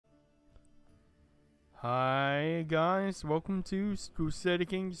Hi guys, welcome to Crusader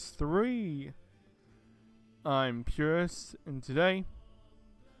Kings 3. I'm Purist, and today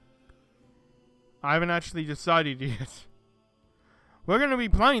I haven't actually decided yet. We're gonna be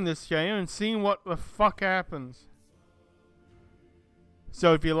playing this game and seeing what the fuck happens.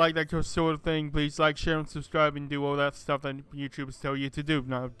 So if you like that sort of thing, please like, share, and subscribe, and do all that stuff that YouTubers tell you to do.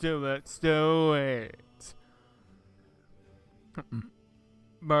 Now let's do it.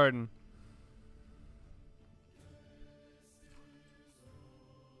 Burden.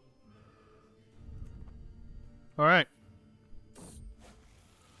 Alright.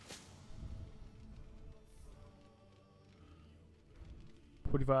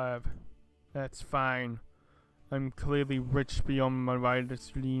 $45. That's fine. I'm clearly rich beyond my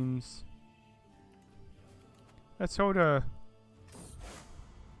wildest dreams. Let's hold a...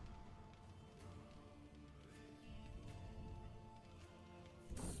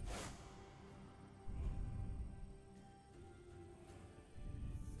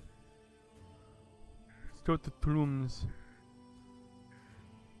 Let's go to the rooms.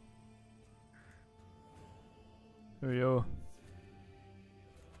 There we go.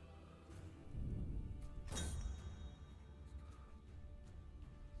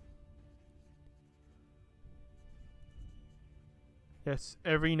 Yes,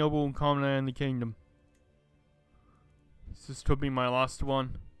 every noble and commoner in the kingdom. This could be my last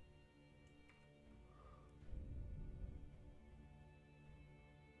one.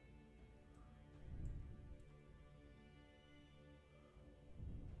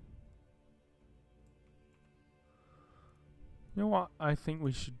 You know what I think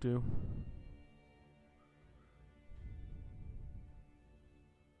we should do?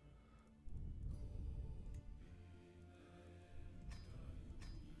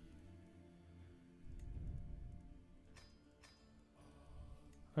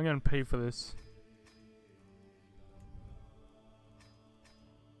 I'm gonna pay for this.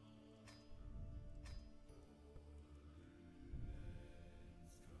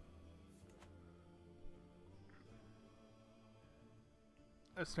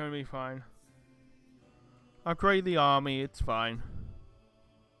 That's gonna be fine. Upgrade the army, it's fine.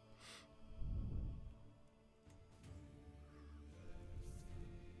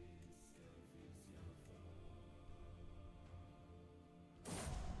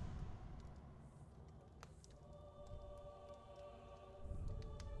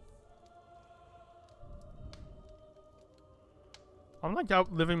 I'm like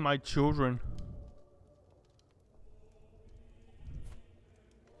outliving my children.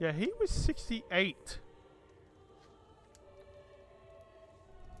 Yeah, he was 68.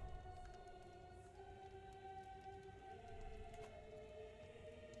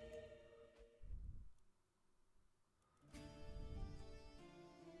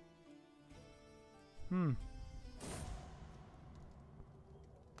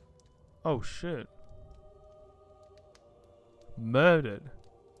 Oh shit. Murdered.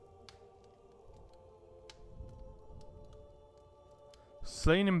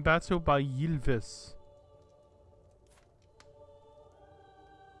 Slain in battle by Ylvis.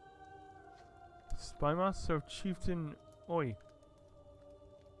 Spymaster of Chieftain Oi.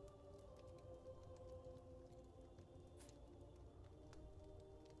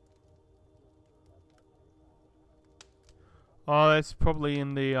 Oh, that's probably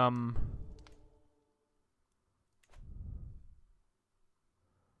in the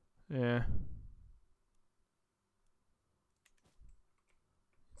yeah.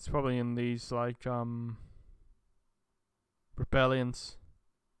 It's probably in these like rebellions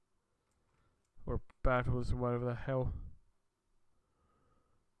or battles or whatever the hell.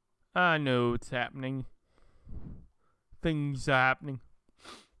 I know it's happening. Things are happening.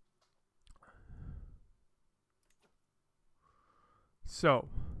 So,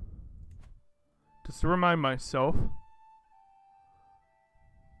 just to remind myself,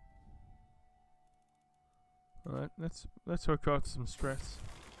 let's work out some stress.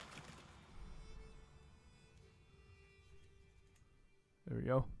 There we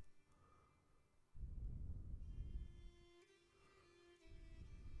go.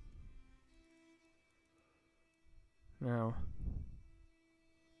 Now,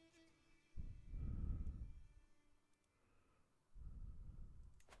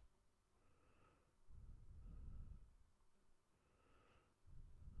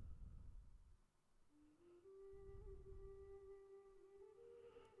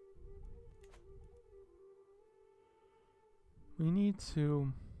 we need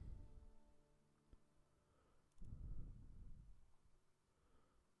to...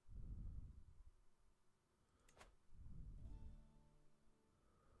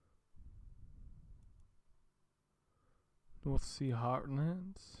 North Sea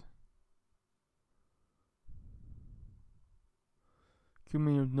Heartlands.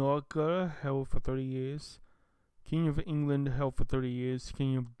 King of Norge held for 30 years. King of England held for 30 years.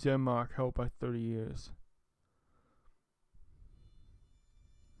 King of Denmark held by 30 years.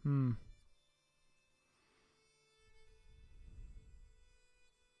 Hmm.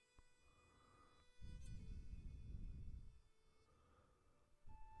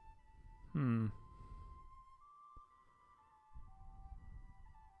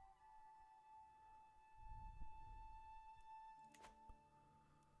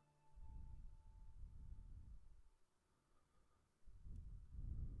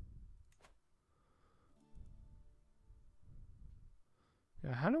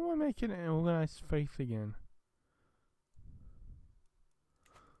 Yeah, how do I make it an organized faith again?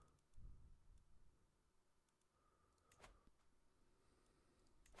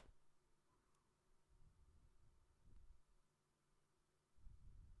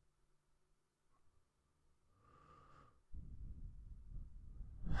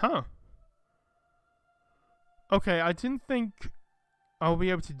 Huh. Okay, I didn't think I'll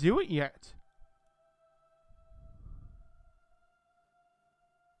be able to do it yet.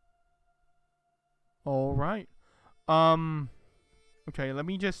 Alright. Okay, let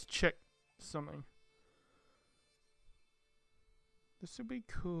me just check something. This would be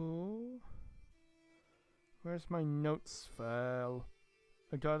cool. Where's my notes file?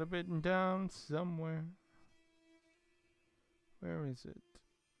 I got it written down somewhere. Where is it?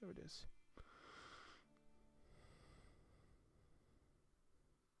 There it is.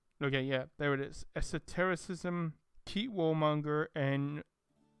 Okay, yeah, there it is. Esotericism, keep warmonger, and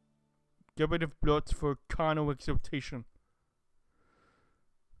get rid of blood for carnal exaltation.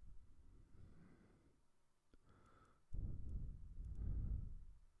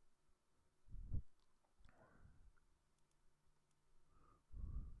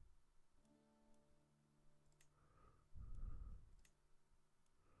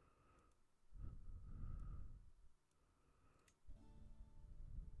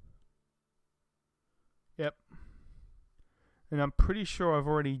 Yep. And I'm pretty sure I've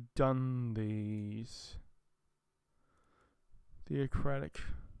already done these. Theocratic.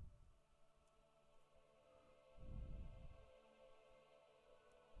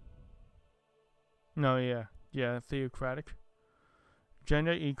 No, yeah. Yeah, theocratic.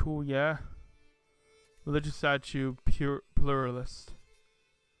 Gender equal, yeah. Religious statute, pure pluralist.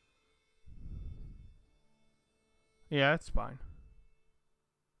 Yeah, that's fine.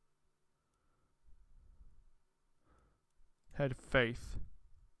 Head faith.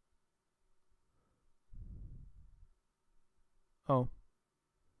 Oh.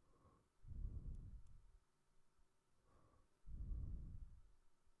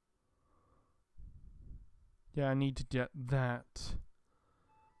 Yeah, I need to get that.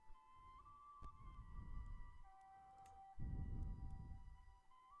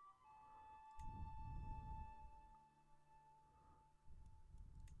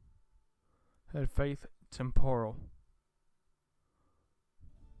 Head faith temporal.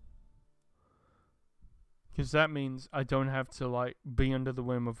 Because that means I don't have to, like, be under the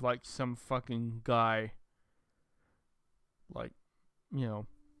whim of, like, some fucking guy. Like, you know.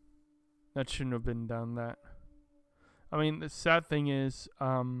 That shouldn't have been done that. I mean, the sad thing is,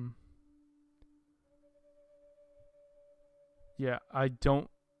 yeah, I don't,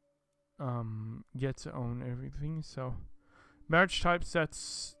 get to own everything, so. Marriage types,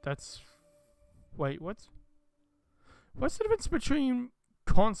 that's, wait, what's the difference between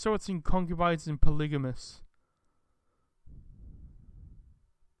consorts and concubines and polygamous?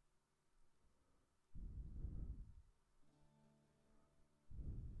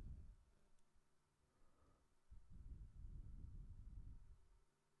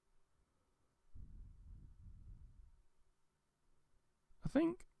 I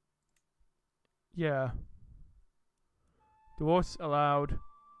think, yeah. Divorce allowed.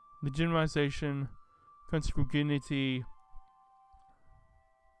 Legitimization. Consanguinity.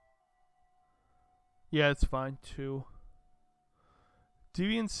 Yeah, it's fine too.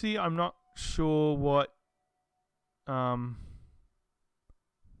 Deviancy, I'm not sure what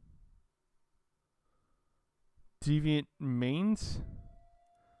deviant means.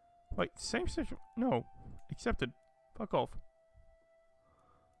 Wait, same section? No. Accepted. Fuck off.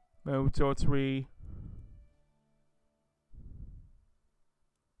 Mode 3.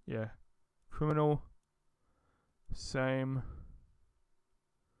 Yeah. Criminal. Same.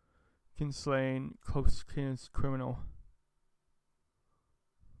 Kinslain. Close kins criminal.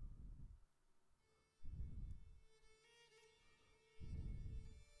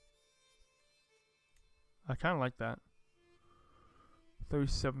 I kind of like that.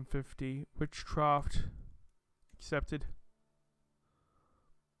 3750. Witchcraft accepted.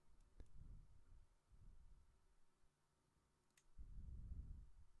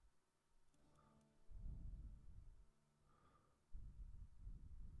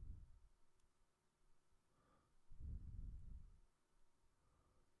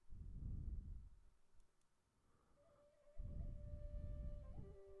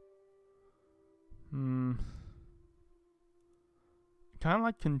 Kind of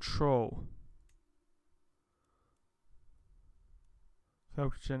like control.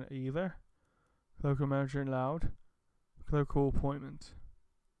 Cloak either. Local manager loud. Local appointment.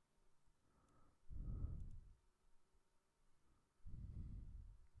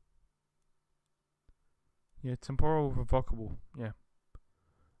 Yeah, temporal revocable. Yeah.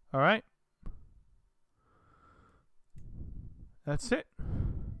 Alright. That's it.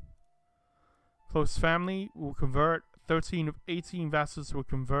 Close family will convert. 13 of 18 vassals will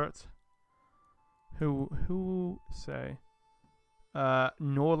convert. Who say?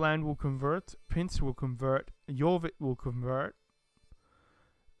 Norland will convert. Prince will convert. Jorvik will convert.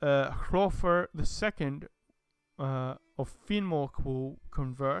 Hrothgar II of Finnmark will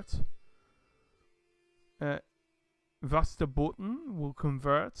convert. Vasterbotten will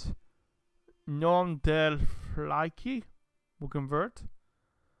convert. Norm del Flyki will convert.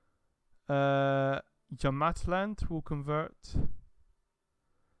 Jamatland will convert.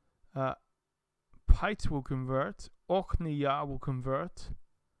 Pite will convert. Orkneyja will convert.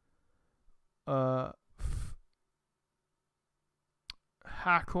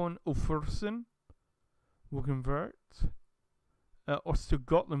 Hakon Ulfursen will convert.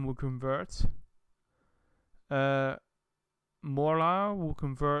 Ostergotland will convert. Morla will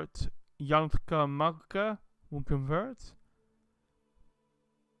convert. Janka Magga will convert.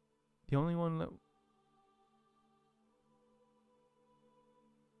 The only one that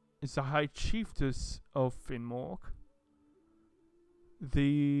is the High Chiefess of Finnmark.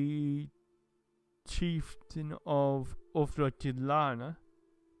 The Chieftain of Ofragilana.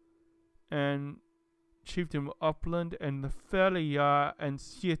 And Chieftain of Upland and the Felia and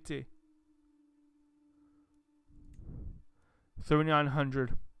City.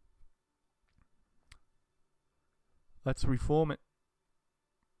 3900. Let's reform it.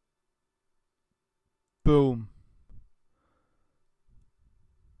 Boom.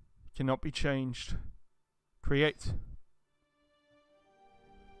 Cannot be changed. Create.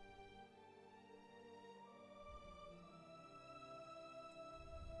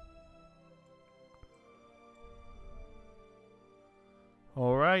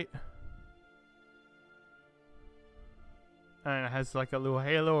 Alright. And it has like a little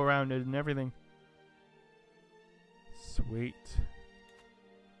halo around it and everything. Sweet.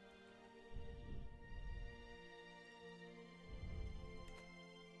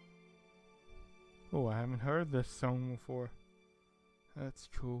 Oh, I haven't heard this song before. That's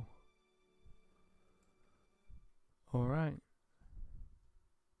cool. Alright.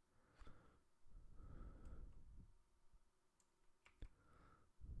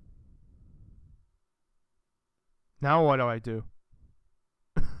 Now what do I do?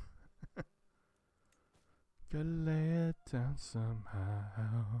 Gotta lay it down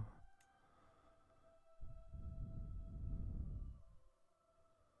somehow.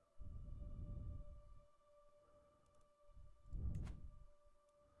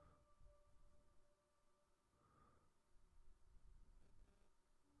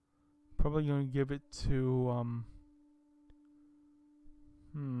 Probably gonna give it to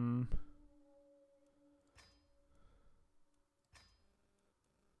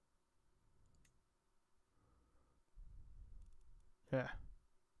yeah.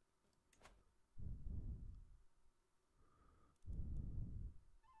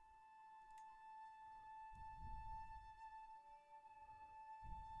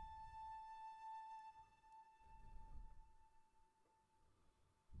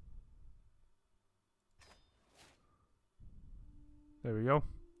 There we go.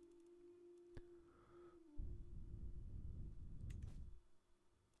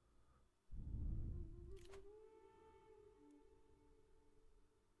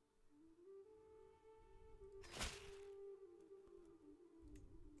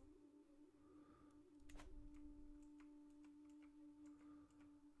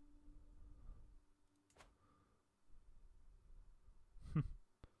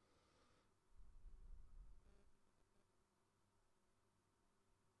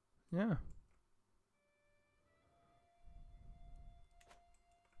 Yeah.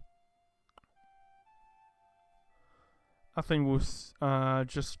 I think we'll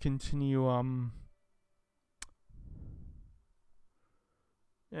just continue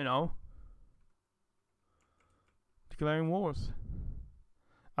You know, declaring wars.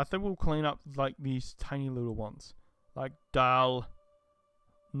 I think we'll clean up like these tiny little ones, like Dal,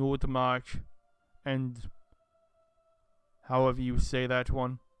 Nordmark, and however you say that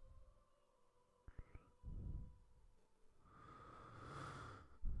one.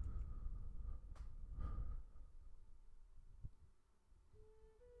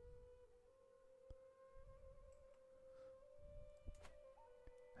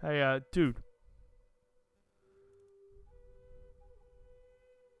 Hey, dude.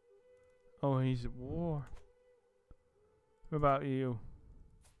 Oh, he's at war. What about you?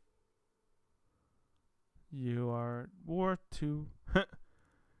 You are at war too.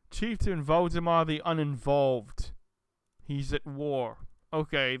 Chieftain Voldemar the Uninvolved. He's at war.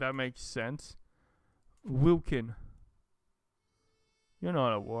 Okay, that makes sense. Wilkin. You're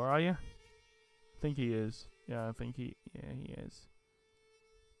not at war, are you? I think he is. Yeah, I think he is.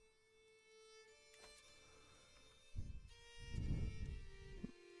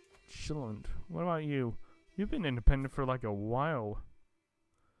 Shilland. What about you? You've been independent for like a while,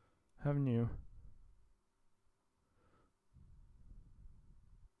 haven't you?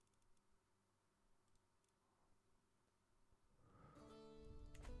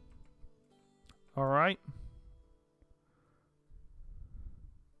 Alright.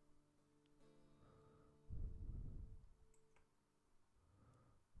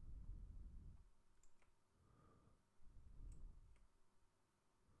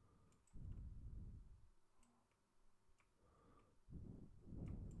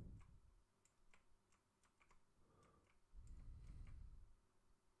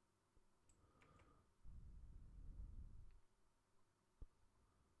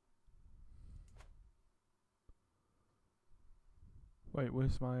 Wait,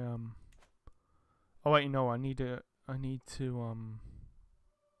 where's my oh wait, no, I need to I need to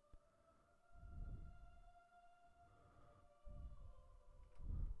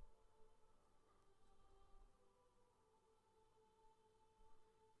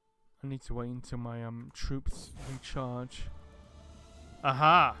wait until my troops recharge.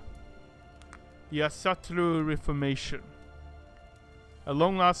 Aha! The Asatru Reformation. At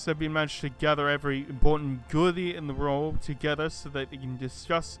long last, they've been managed to gather every important goody in the world together so that they can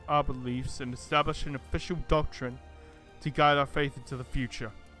discuss our beliefs and establish an official doctrine to guide our faith into the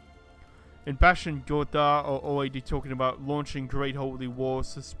future. In Bashan, Gordar are already talking about launching great holy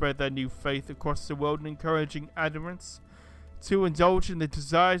wars to spread their new faith across the world and encouraging adherents to indulge in the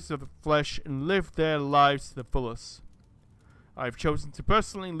desires of the flesh and live their lives to the fullest. I have chosen to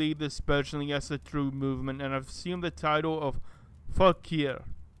personally lead this burgeoning Asatru movement and have assumed the title of Fakir,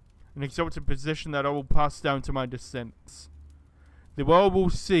 an exalted position that I will pass down to my descendants. The world will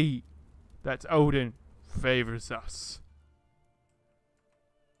see that Odin favors us.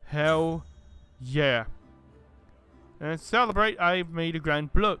 Hell yeah. And to celebrate, I've made a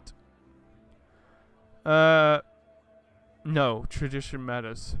grand blood. No, tradition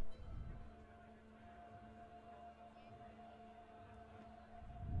matters.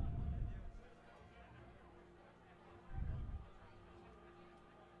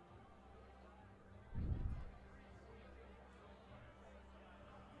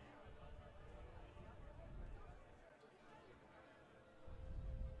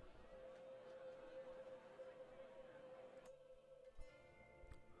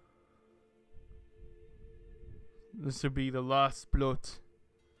 This will be the last blood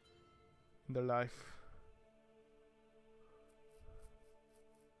in the life.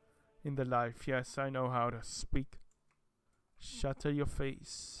 In the life, yes, I know how to speak. Shutter your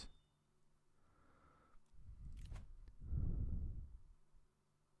face.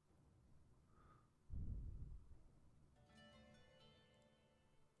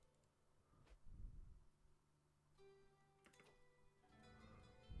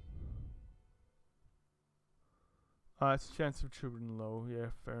 It's a chance of children low. Yeah,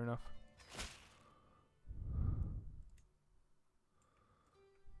 fair enough.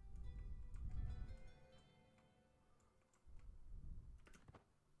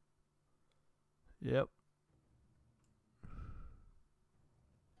 Yep.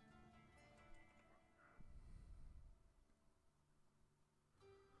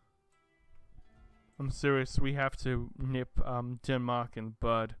 I'm serious. We have to nip Denmark in the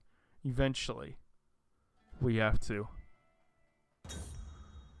bud. Eventually. We have to.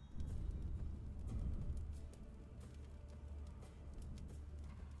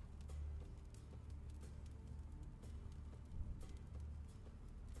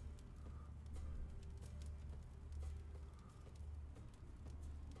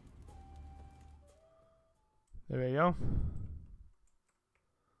 There we go.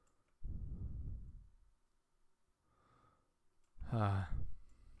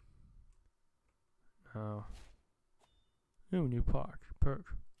 Oh. Ooh, new park.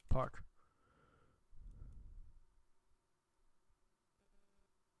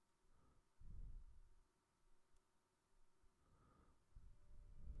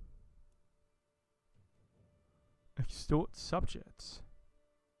 Extort subjects.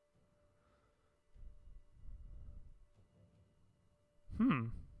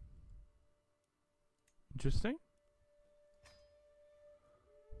 Interesting.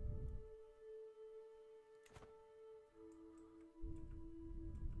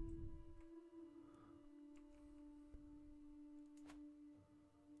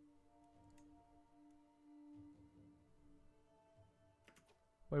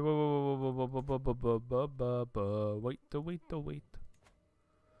 Wait.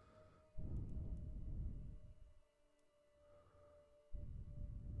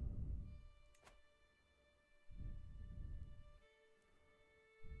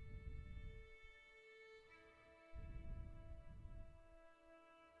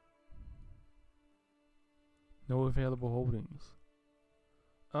 No available holdings.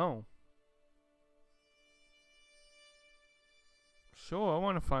 Oh. Sure, I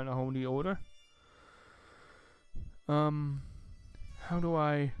want to find a holy order. How do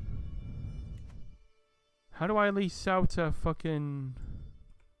I lease out a fucking...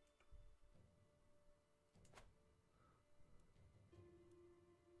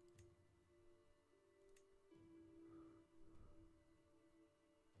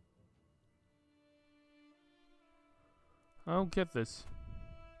 I don't get this.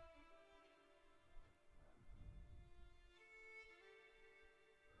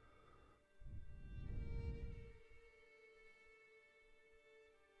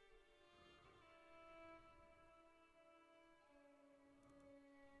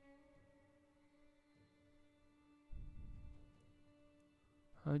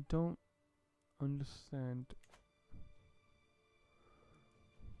 I don't understand.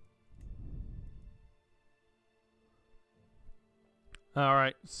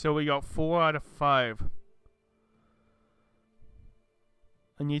 Alright, so we got 4 out of 5.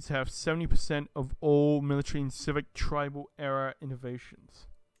 I need to have 70% of all military and civic tribal era innovations.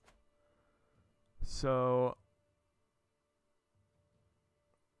 So...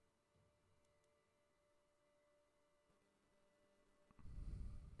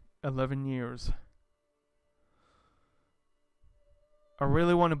 11 years. I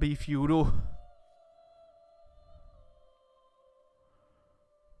really want to be feudal.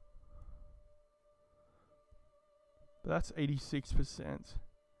 But that's 86%.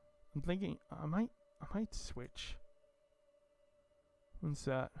 I'm thinking I might switch. What's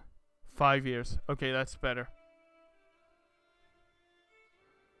that? 5 years. Okay, that's better.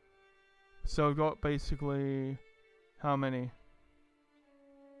 So I've got basically how many?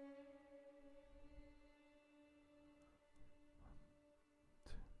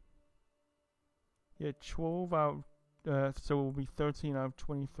 Yeah, 12 out. So it will be 13 out of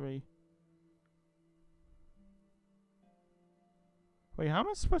 23. Wait, how am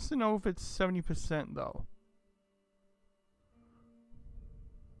I supposed to know if it's 70% though?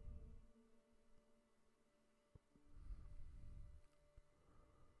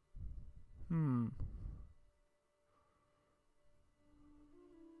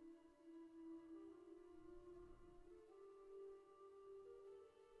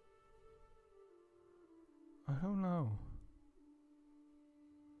 I don't know.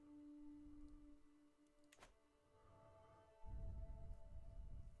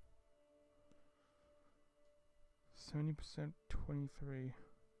 %, 23.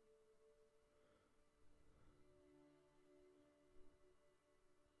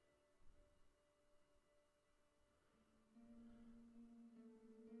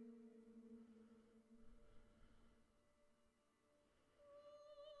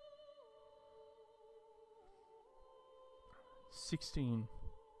 $16.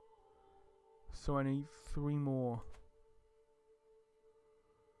 So I need 3 more.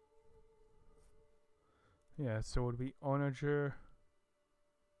 Yeah, so it would be onager.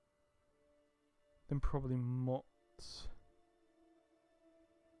 Then probably mots.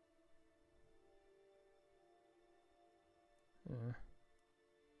 Yeah.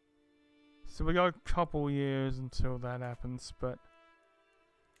 So we got a couple years until that happens, but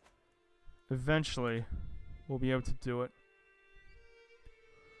eventually we'll be able to do it.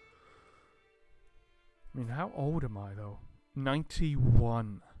 I mean, how old am I though?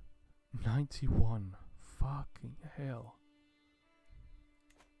 91. 91. Fucking hell.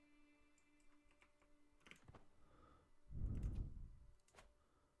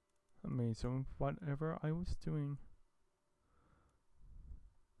 Amazing. Whatever I was doing.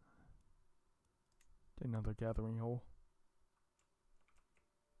 Another gathering hall.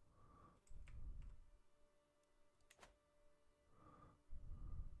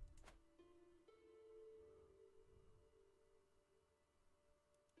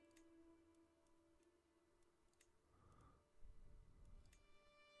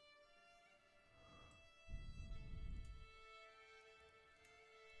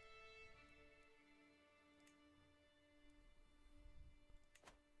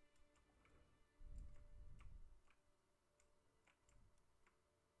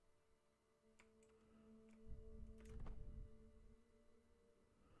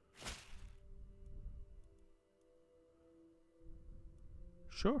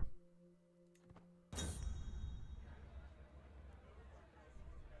 Sure.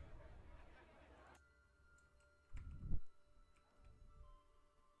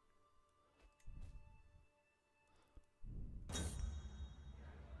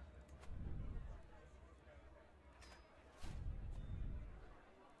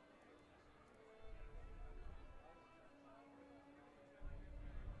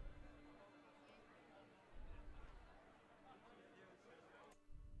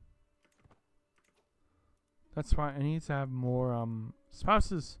 That's why I need to have more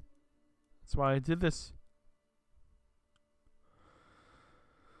spouses. That's why I did this.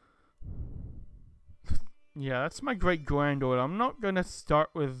 Yeah, that's my great granddaughter. I'm not gonna start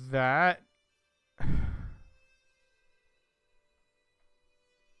with that.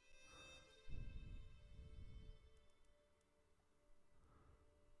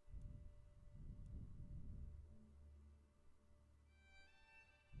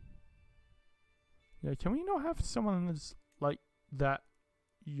 Yeah, can we not have someone that's like that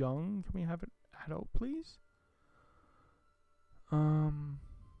young? Can we have an adult, please?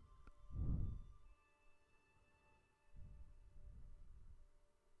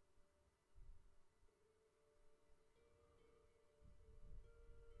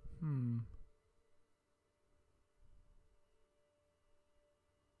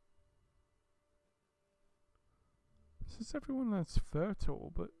 This is everyone that's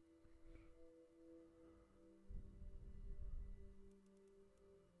fertile, but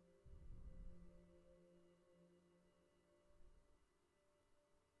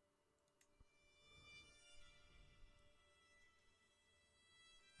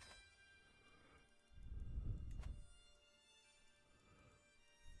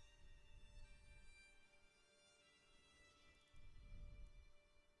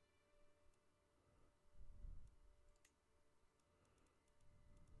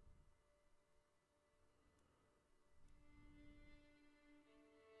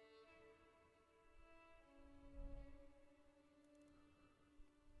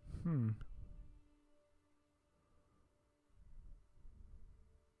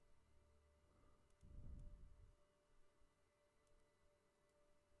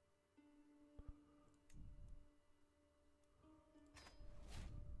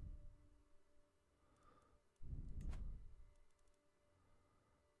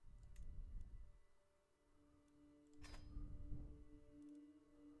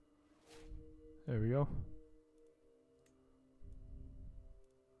there we go.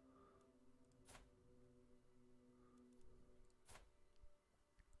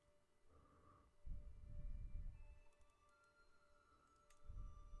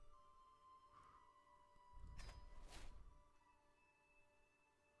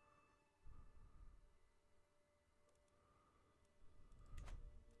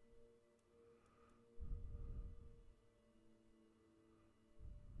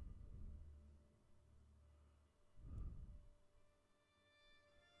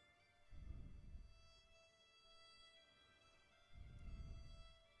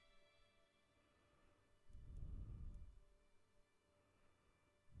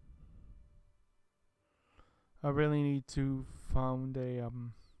 I really need to found a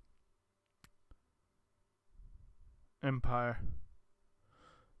empire,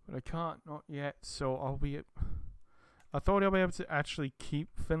 but I can't, not yet. So I'll be. I thought I'll be able to actually keep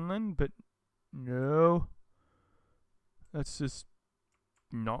Finland, but no, that's just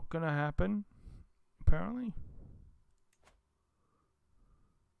not gonna happen. Apparently.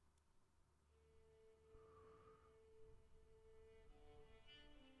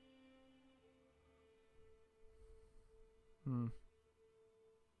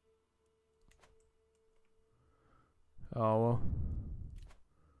 Oh well.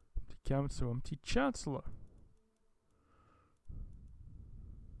 Empty council, empty chancellor.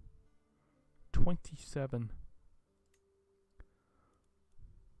 27.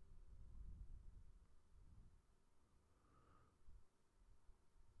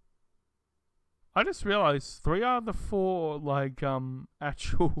 I just realized 3 out of the 4 like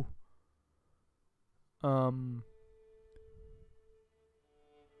actual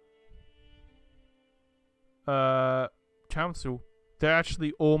council, they're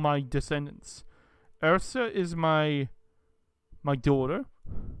actually all my descendants. Ursa is my daughter.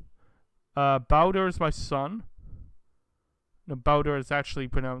 Balder is my son. No, Balder is actually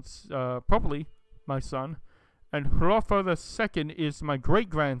pronounced properly my son. And Hrolfr the second is my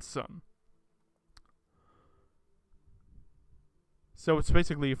great-grandson. So it's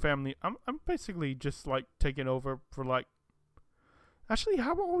basically a family. I'm basically just like taking over for like. Actually,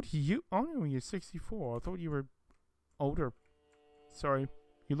 how old are you? Oh no, you're 64. I thought you were older. Sorry,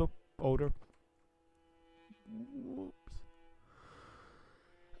 you look older. Whoops.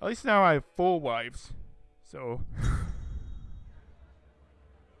 At least now I have 4 wives. So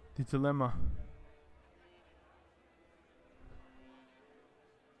the dilemma.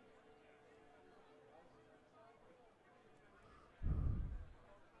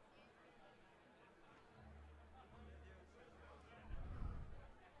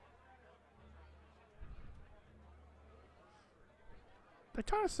 That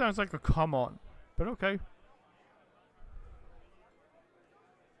kind of sounds like a come on, but okay.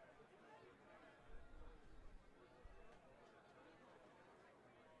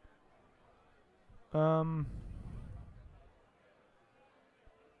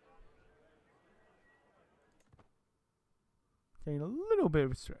 Getting a little bit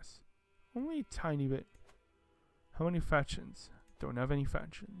of stress. Only a tiny bit. How many factions? Don't have any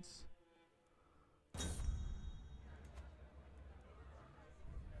factions.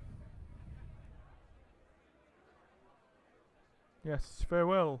 Yes,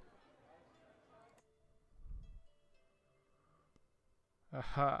 farewell.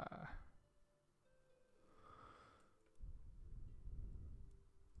 Aha.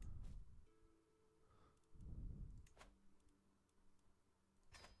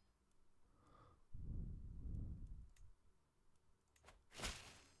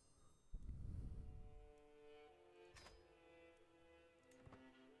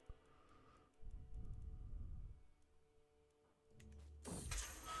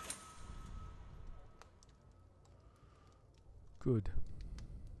 Good.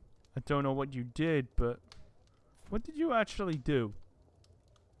 I don't know what you did, but what did you actually do?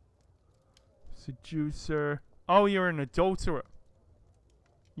 Seducer. Oh, you're an adulterer.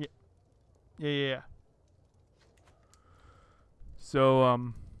 Yeah. Yeah.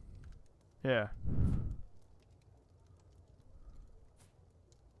 So, yeah.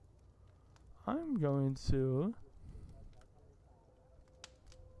 I'm going to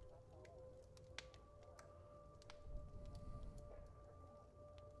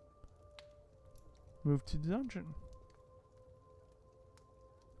move to the dungeon.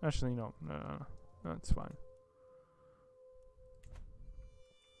 Actually, no, it's fine.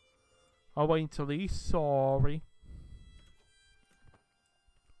 I'll wait until he's sorry.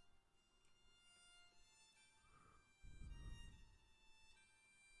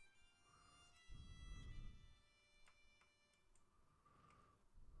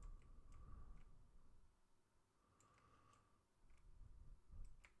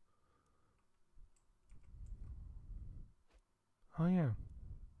 Oh yeah.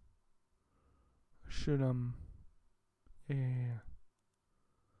 I should yeah.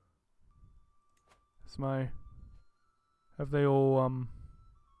 It's my. Have they all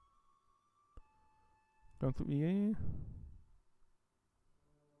gone through? Yeah.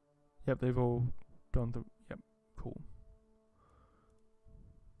 Yep, they've all gone through. Yep, cool.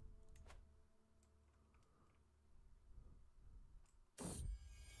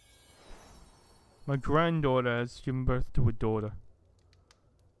 My granddaughter has given birth to a daughter.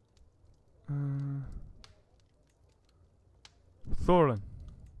 Thorlin.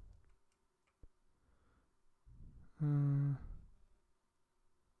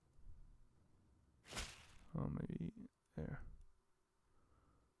 Oh, maybe there.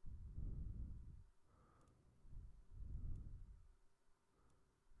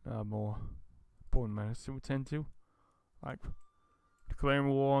 More important matters to attend to, like declaring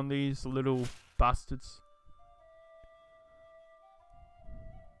war on these little bastards.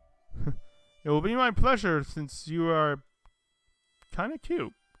 It will be my pleasure since you are kind of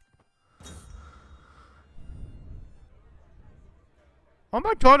cute. Oh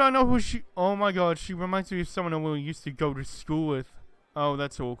my god, I know who she... Oh my god, she reminds me of someone we used to go to school with. Oh,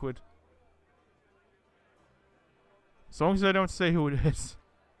 that's awkward. As long as I don't say who it is.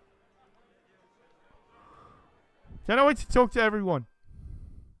 Can't wait to talk to everyone.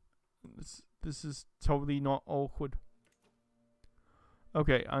 This is totally not awkward.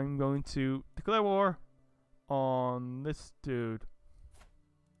 Okay, I'm going to declare war on this dude.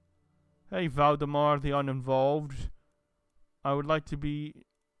 Hey, Valdemar the uninvolved. I would like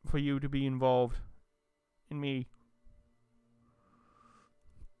for you to be involved in me.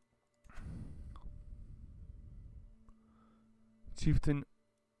 Chieftain,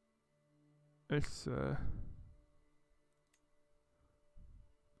 it's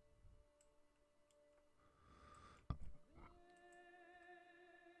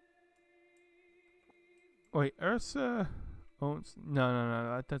wait, Ursa owns.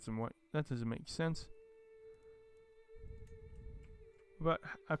 No, that doesn't make sense. But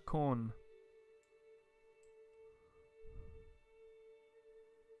Hakon.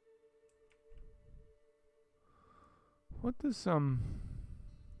 What does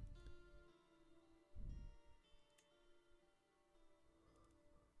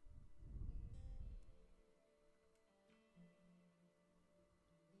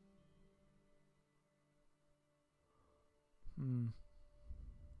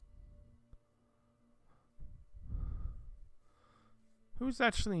Who's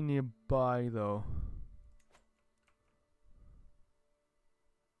actually nearby though?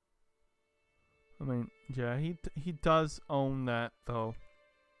 I mean, yeah, he does own that though.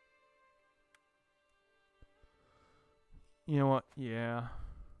 You know what? Yeah.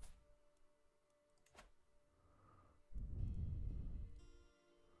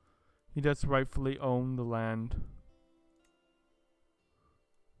 He does rightfully own the land.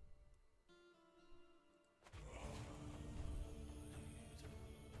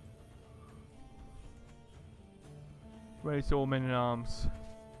 Raise all men in arms.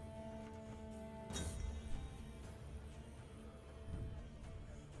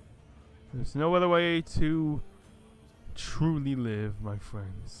 There's no other way to truly live, my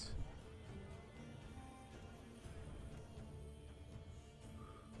friends.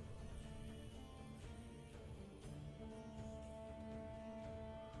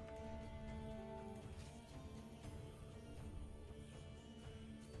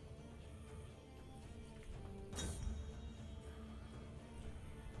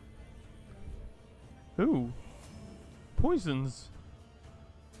 Ooh. Poisons.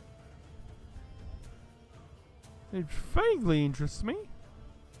 It vaguely interests me.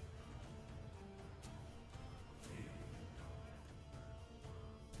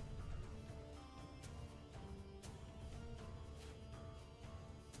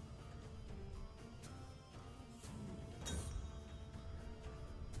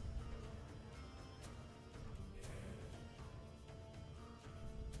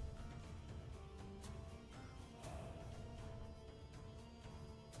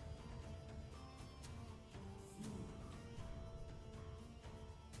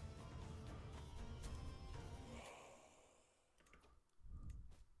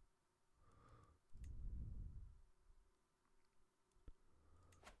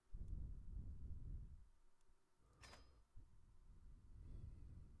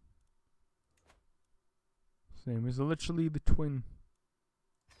 His name is literally the twin.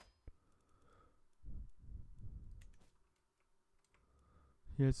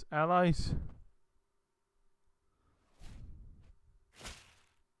 He has allies.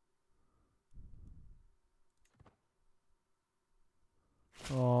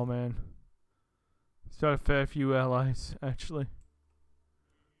 Oh man. He's got a fair few allies, actually.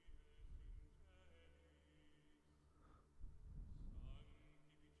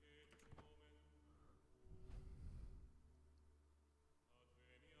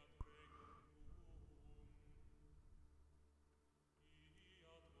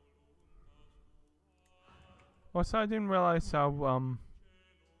 Also, I didn't realize how,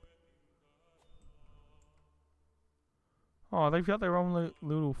 oh, they've got their own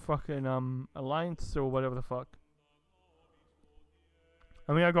little fucking, alliance or whatever the fuck.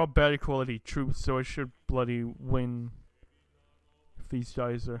 I mean, I got better quality troops, so I should bloody win. If these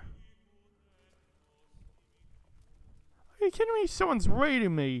guys are... Are you kidding me? Someone's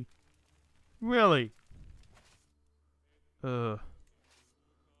raiding me! Really? Ugh.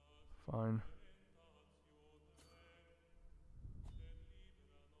 Fine.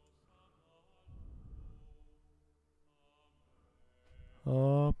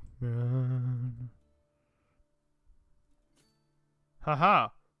 Up, man. Haha.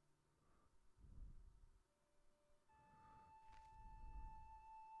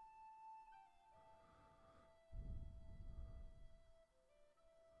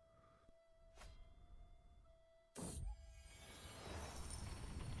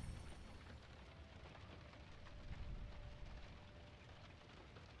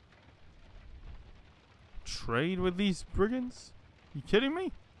 Trade with these brigands? You kidding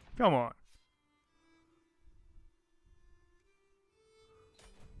me? Come on.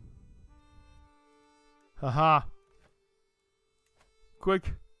 Haha.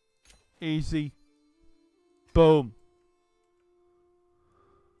 Quick. Easy. Boom.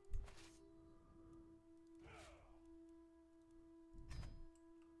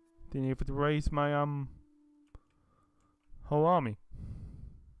 Didn't even have to raise my whole army.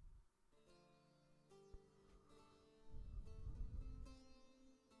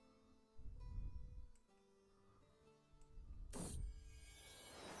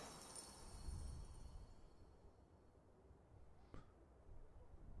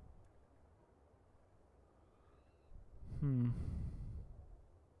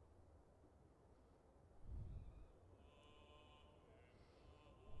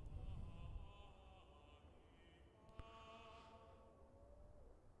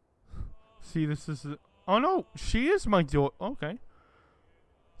 See, this is... Oh, no. She is my daughter. Okay.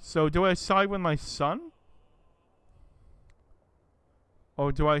 So, do I side with my son?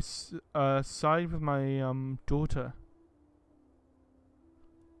 Or do I side with my daughter?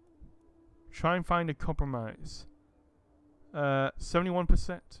 Try and find a compromise.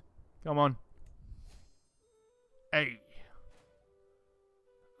 71%. Come on. Hey.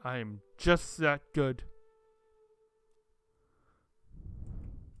 I am just that good.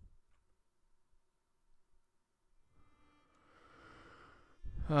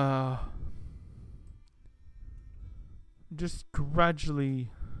 Just gradually.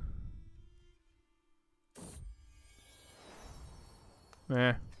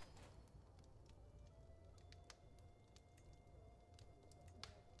 Eh.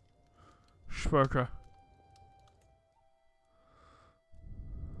 Schwerker.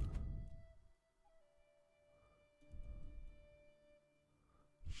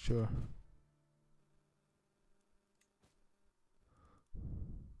 Sure.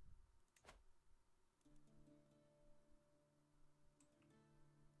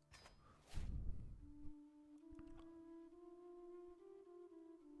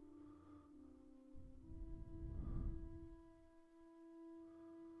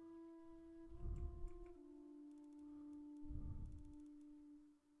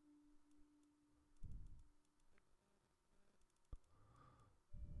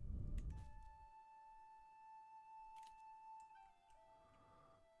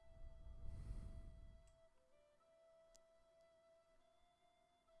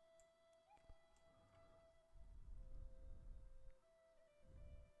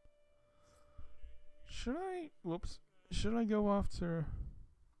 Should I... Whoops. Should I go after...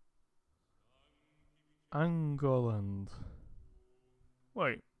 Angoland?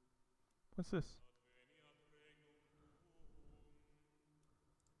 Wait. What's this?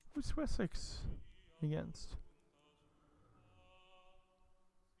 Who's Wessex against?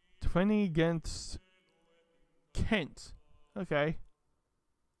 20 against... Kent. Okay.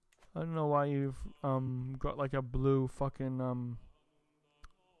 I don't know why you've got like a blue fucking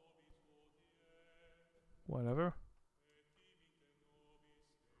whatever.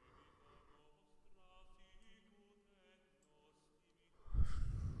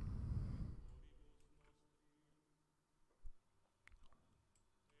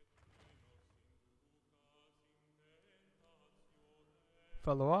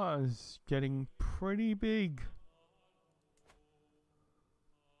 Valois is getting pretty big.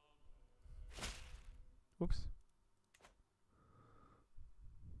 Whoops.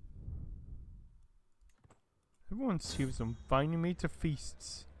 Everyone seems inviting me to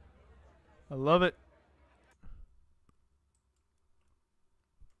feasts. I love it.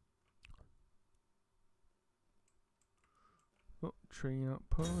 Oh, tree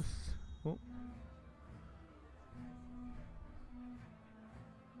outpost. Oh.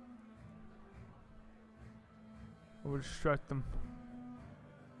 I will distract them.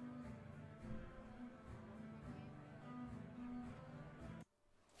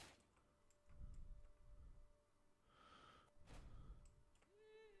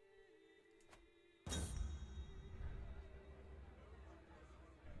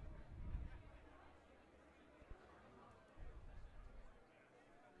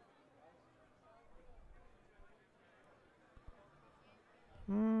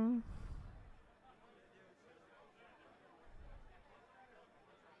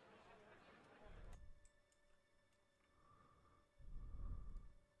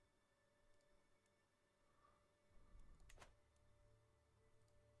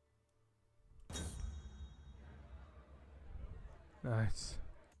 Nice.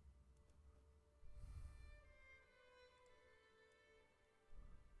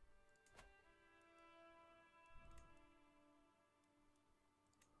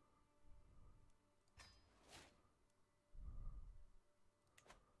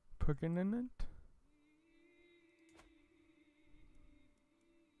 pregnant.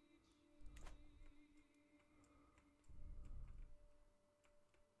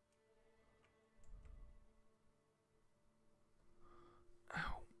 Ow.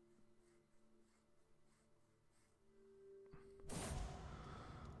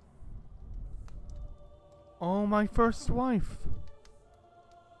 Oh, my first wife.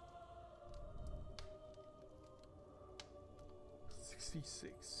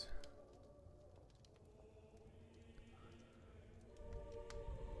 $66.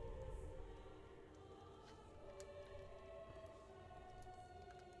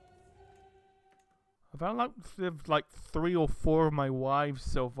 I've outlived like 3 or 4 of my wives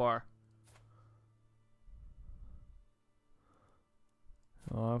so far.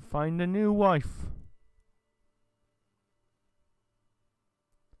 I'll find a new wife.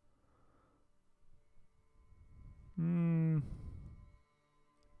 Hmm.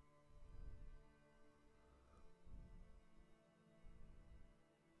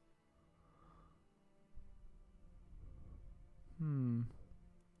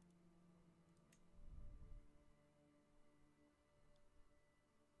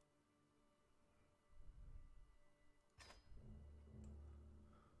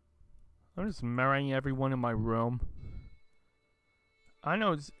 I'm just marrying everyone in my room. I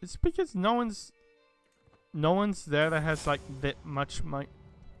know it's because no one's there that has like that much money.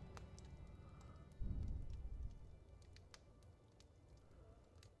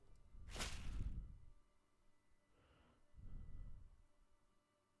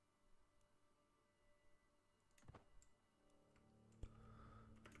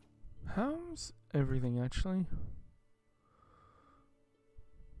 How's everything actually?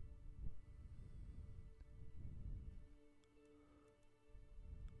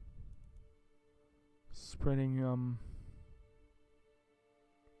 Spreading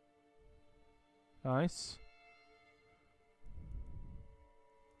ice.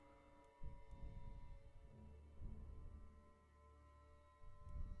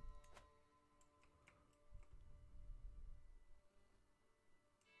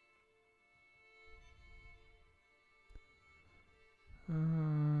 Uh,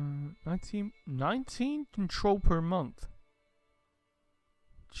 19 control per month.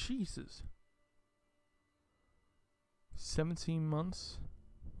 Jesus. 17 months.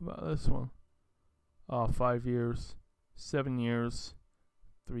 What about this one? Oh, 5 years. 7 years.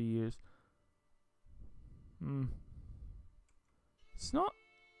 3 years. It's not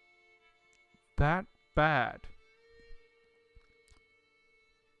that bad.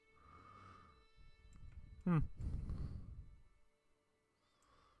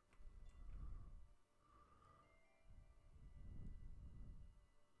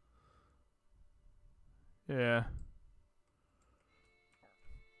 Yeah.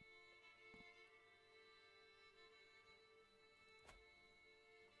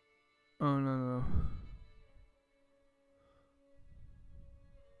 Oh, no.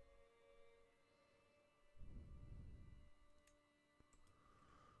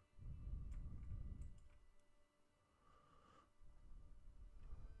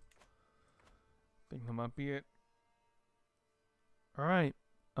 I think that might be it. Alright.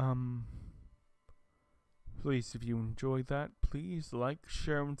 Please, if you enjoyed that, please like,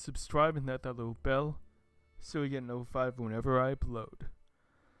 share, and subscribe, and hit that little bell so you get notified whenever I upload.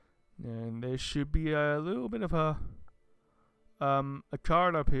 And there should be a little bit of a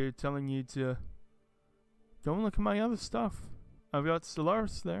card up here telling you to go and look at my other stuff. I've got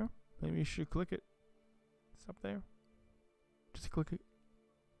Solaris there. Maybe you should click it. It's up there. Just click it.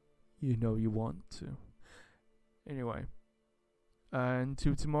 You know you want to. Anyway.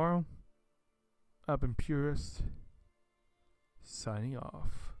 Until tomorrow, I've been Purist, signing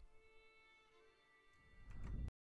off.